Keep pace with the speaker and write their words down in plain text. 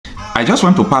I just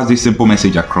want to pass this simple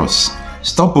message across.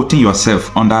 Stop putting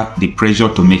yourself under the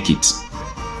pressure to make it.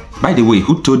 By the way,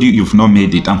 who told you you've not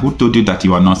made it, and who told you that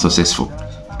you are not successful?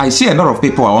 I see a lot of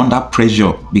people are under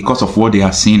pressure because of what they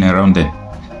are seeing around them.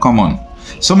 Come on.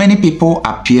 So many people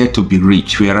appear to be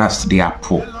rich, whereas they are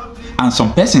poor. And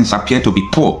some persons appear to be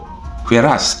poor,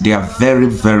 whereas they are very,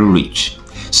 very rich.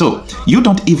 So you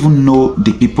don't even know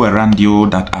the people around you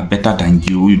that are better than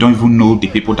you. You don't even know the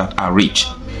people that are rich.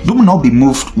 Do not be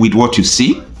moved with what you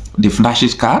see, the flashy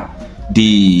car,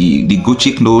 the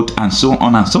Gucci clothes, and so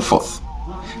on and so forth.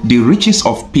 The riches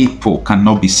of people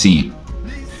cannot be seen.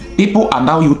 People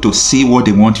allow you to see what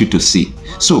they want you to see.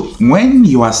 So when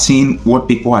you are seeing what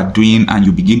people are doing and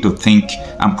you begin to think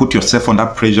and put yourself under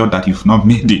pressure that you've not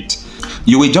made it,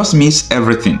 you will just miss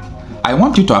everything. I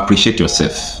want you to appreciate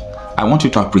yourself. I want you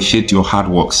to appreciate your hard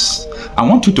works. I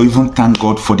want you to even thank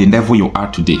God for the level you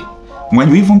are today. When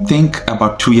you even think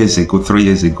about 2 years ago, 3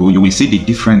 years ago, you will see the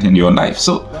difference in your life.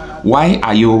 So why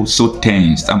are you so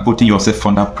tensed and putting yourself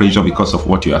under pressure because of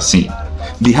what you are seeing?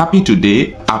 Be happy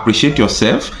today, appreciate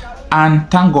yourself, and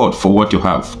thank God for what you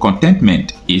have.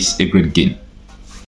 Contentment is a great gain.